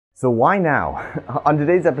So why now? On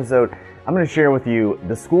today's episode, I'm going to share with you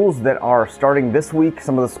the schools that are starting this week,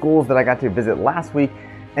 some of the schools that I got to visit last week,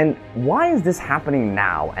 and why is this happening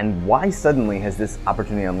now, and why suddenly has this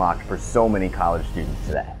opportunity unlocked for so many college students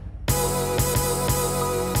today?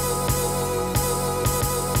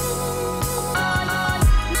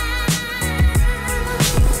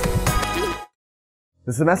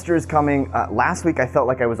 The semester is coming. Last week I felt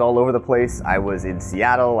like I was all over the place. I was in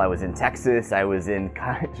Seattle, I was in Texas, I was in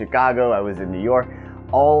Chicago, I was in New York,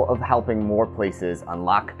 all of helping more places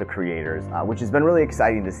unlock the creators, which has been really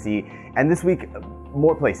exciting to see. And this week,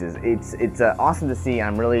 more places. It's awesome to see.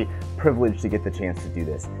 I'm really privileged to get the chance to do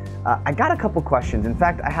this. I got a couple questions. In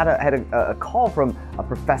fact, I had a call from a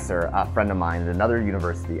professor, a friend of mine at another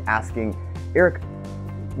university, asking, Eric,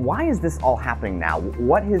 why is this all happening now?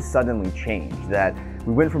 What has suddenly changed that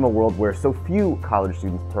we went from a world where so few college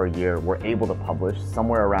students per year were able to publish,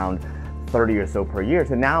 somewhere around 30 or so per year,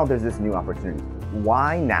 to now there's this new opportunity?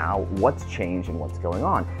 Why now? What's changed and what's going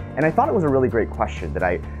on? And I thought it was a really great question that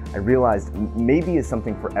I realized maybe is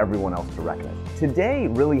something for everyone else to recognize. Today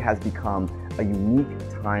really has become a unique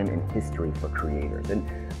time in history for creators. And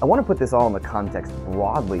I want to put this all in the context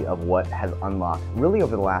broadly of what has unlocked really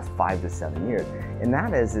over the last 5 to 7 years. And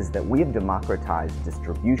that is that we have democratized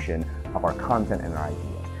distribution of our content and our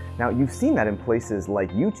ideas. Now, you've seen that in places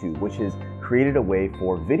like YouTube, which has created a way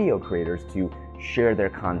for video creators to share their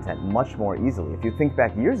content much more easily. If you think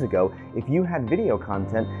back years ago, if you had video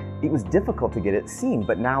content, it was difficult to get it seen,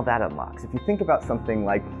 but now that unlocks. If you think about something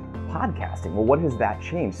like podcasting, well, what has that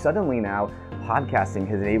changed? Suddenly now, podcasting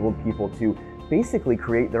has enabled people to basically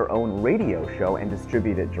create their own radio show and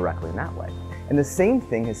distribute it directly in that way. And the same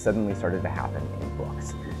thing has suddenly started to happen in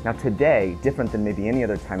books. Now today, different than maybe any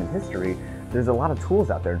other time in history, there's a lot of tools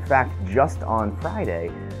out there. In fact, just on Friday,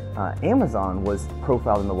 Amazon was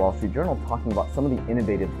profiled in the Wall Street Journal talking about some of the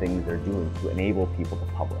innovative things they're doing to enable people to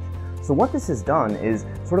publish. So what this has done is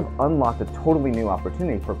sort of unlocked a totally new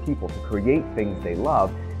opportunity for people to create things they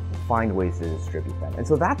love, find ways to distribute them. And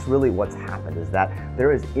so that's really what's happened, is that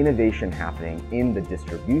there is innovation happening in the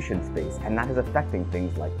distribution space, and that is affecting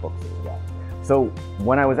things like books as well. So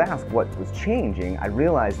when I was asked what was changing, I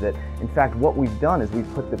realized that in fact what we've done is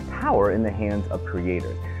we've put the power in the hands of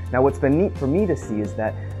creators. Now what's been neat for me to see is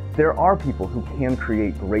that there are people who can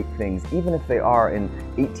create great things, even if they are in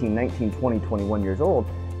 18, 19, 20, 21 years old.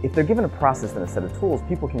 If they're given a process and a set of tools,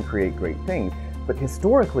 people can create great things. But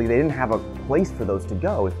historically, they didn't have a place for those to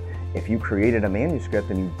go. If you created a manuscript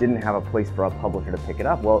and you didn't have a place for a publisher to pick it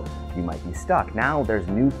up, well, you might be stuck. Now there's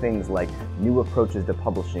new things like new approaches to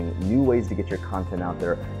publishing, new ways to get your content out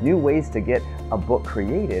there, new ways to get a book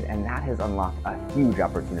created, and that has unlocked a huge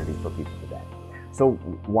opportunity for people today. So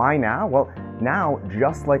why now? Well, now,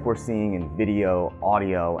 just like we're seeing in video,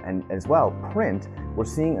 audio, and as well print, we're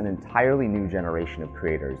seeing an entirely new generation of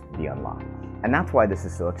creators be unlocked. And that's why this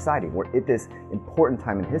is so exciting. We're at this important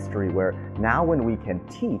time in history where now when we can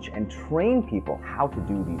teach and train people how to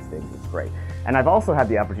do these things, it's great. And I've also had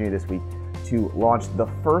the opportunity this week to launch the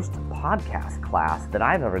first podcast class that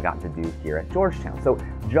I've ever gotten to do here at Georgetown. So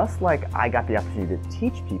just like I got the opportunity to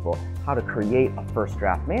teach people how to create a first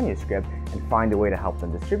draft manuscript and find a way to help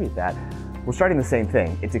them distribute that, we're starting the same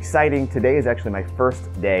thing. It's exciting. Today is actually my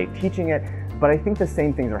first day teaching it, but I think the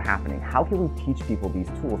same things are happening. How can we teach people these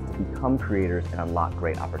tools to become creators and unlock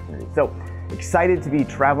great opportunities? So excited to be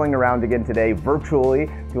traveling around again today virtually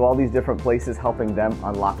to all these different places, helping them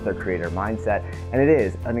unlock their creator mindset. And it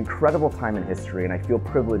is an incredible time in history, and I feel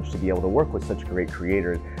privileged to be able to work with such great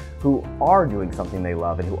creators who are doing something they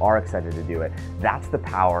love and who are excited to do it. That's the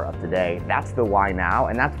power of today. That's the why now,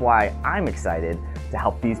 and that's why I'm excited to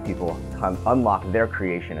help these people unlock their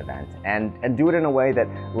creation event and do it in a way that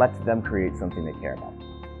lets them create something they care about.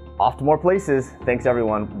 Off to more places. Thanks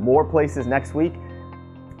everyone. More places next week.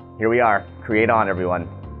 Here we are. Create on, everyone.